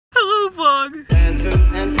vlog. Dancing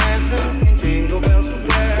and dancing in Jingle Bells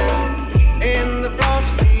in the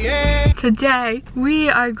frosty air. Today we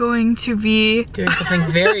are going to be doing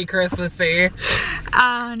something very Christmassy.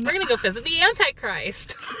 And we're gonna go visit the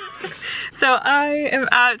Antichrist. So I am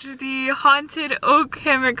at the haunted Oak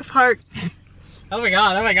Hammock Park. Oh my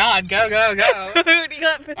god, go, go, go. Who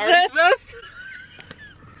got possessed?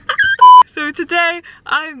 So today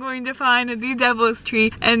I'm going to find the Devil's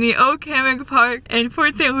Tree in the Oak Hammock Park in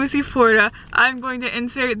Port St. Lucie, Florida. I'm going to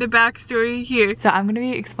insert the backstory here. So I'm going to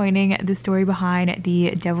be explaining the story behind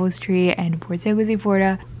the Devil's Tree in Port St. Lucie,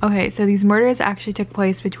 Florida. Okay, so these murders actually took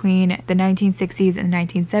place between the 1960s and the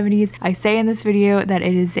 1970s. I say in this video that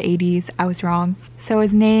it is the 80s. I was wrong. So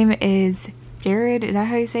his name is Jared, is that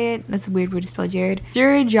how you say it? That's a weird way to spell Jared.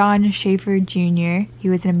 Jared John Schaefer Jr. He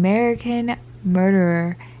was an American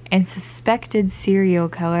murderer and suspected serial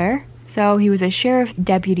killer. So he was a sheriff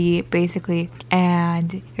deputy basically,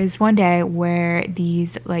 and it was one day where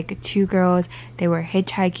these like two girls, they were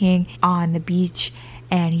hitchhiking on the beach,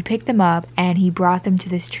 and he picked them up and he brought them to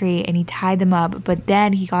this tree and he tied them up, but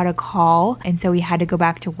then he got a call and so he had to go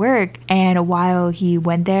back to work, and while he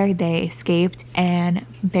went there they escaped and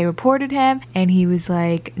they reported him, and he was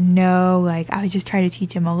like, no, like I was just trying to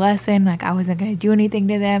teach him a lesson, like I wasn't gonna do anything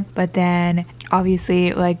to them. But then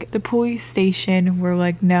obviously like the police station were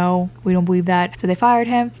like, no, we don't believe that, so they fired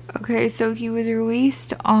him. Okay, so he was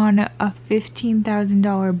released on a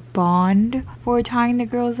 $15,000 bond for tying the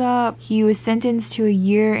girls up. He was sentenced to a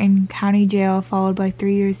year in county jail followed by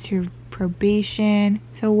 3 years to probation.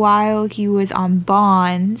 So while he was on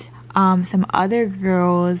bond, some other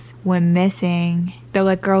girls went missing. The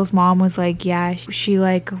like girl's mom was like, yeah, she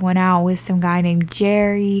like went out with some guy named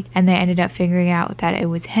Jerry, and they ended up figuring out that it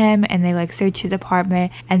was him, and they like searched his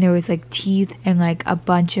apartment and there was like teeth and like a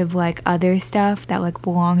bunch of like other stuff that like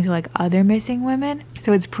belonged to like other missing women.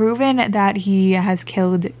 So it's proven that he has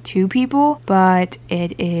killed 2 people, but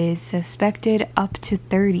it is suspected up to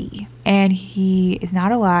 30, and he is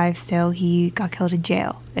not alive still. He got killed in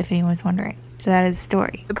jail, if anyone's wondering. So that is the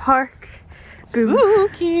story. The park.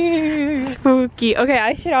 Spooky. Spooky. Okay,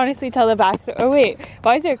 I should honestly tell the backstory. Oh wait,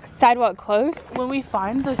 why is there sidewalk closed? When we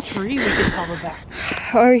find the tree, we can tell the back.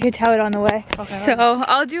 Or we could tell it on the way. Okay. So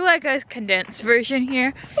I'll do like a condensed version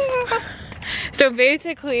here. So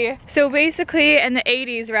basically in the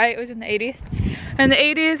 80s, right? It was in the 80s. In the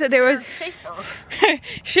 80s, there was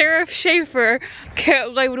Sheriff Schaefer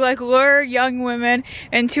would like lure young women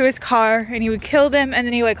into his car, and he would kill them, and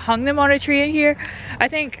then he like hung them on a tree in here, I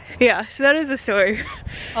think. Yeah, so that is the story.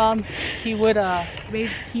 He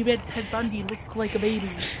made Ted Bundy look like a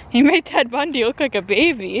baby. He made Ted Bundy look like a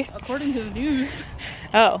baby? According to the news.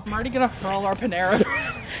 Oh. I'm already gonna hurl our Panera.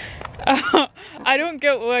 I don't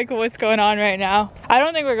get like what's going on right now. I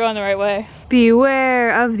don't think we're going the right way.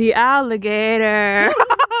 Beware of the alligator.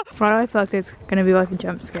 Why do I feel like there's gonna be like a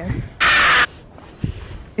jump scare?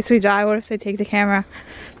 If we die, what if they take the camera?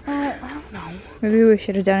 I don't know. Maybe we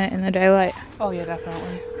should have done it in the daylight. Oh yeah,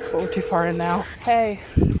 definitely. But we're too far in now. Hey.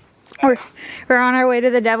 We're on our way to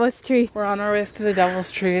the Devil's Tree. We're on our way to the Devil's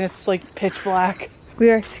Tree, and it's like pitch black. We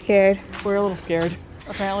are scared. We're a little scared.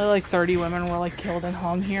 Apparently like 30 women were like killed and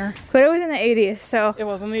hung here. But it was in the 80s, so. It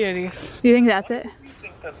was in the 80s. Do you think that's it? I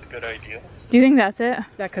think that's a good idea. Do you think that's it?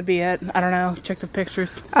 That could be it. I don't know. Check the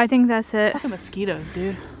pictures. I think that's it. Fucking mosquitoes,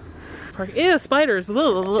 dude. Ew, spiders.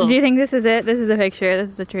 Do you think this is it? This is the picture. This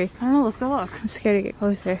is the tree. I don't know. Let's go look. I'm scared to get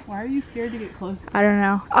closer. Why are you scared to get close? I don't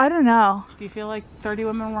know. I don't know. Do you feel like 30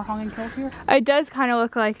 women were hung and killed here? It does kind of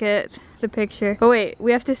look like it, the picture. But wait,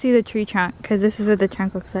 we have to see the tree trunk, because this is what the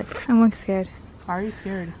trunk looks like. I'm like scared. Why are you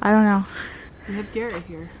scared? I don't know. We have Garrett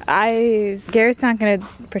here. Garrett's not gonna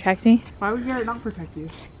protect me. Why would Garrett not protect you?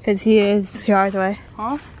 Because he is 2 hours away.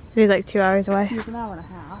 Huh? He's like 2 hours away. He's an hour and a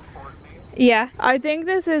half. Yeah, I think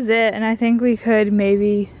this is it, and I think we could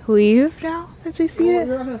maybe leave now as we see it.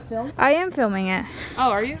 You're gonna film? I am filming it. Oh,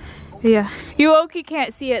 are you? Yeah. You low-key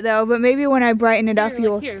can't see it though, but maybe when I brighten it up,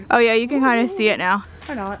 you'll. Here. Oh yeah, you can kind of see it now.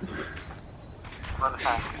 Or not.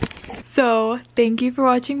 So, thank you for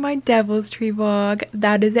watching my Devil's Tree vlog.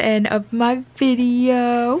 That is the end of my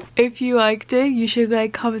video. If you liked it, you should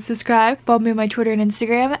like, comment, subscribe, follow me on my Twitter and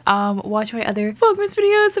Instagram. Watch my other Vlogmas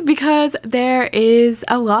videos because there is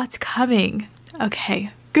a lot coming.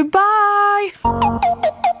 Okay, goodbye!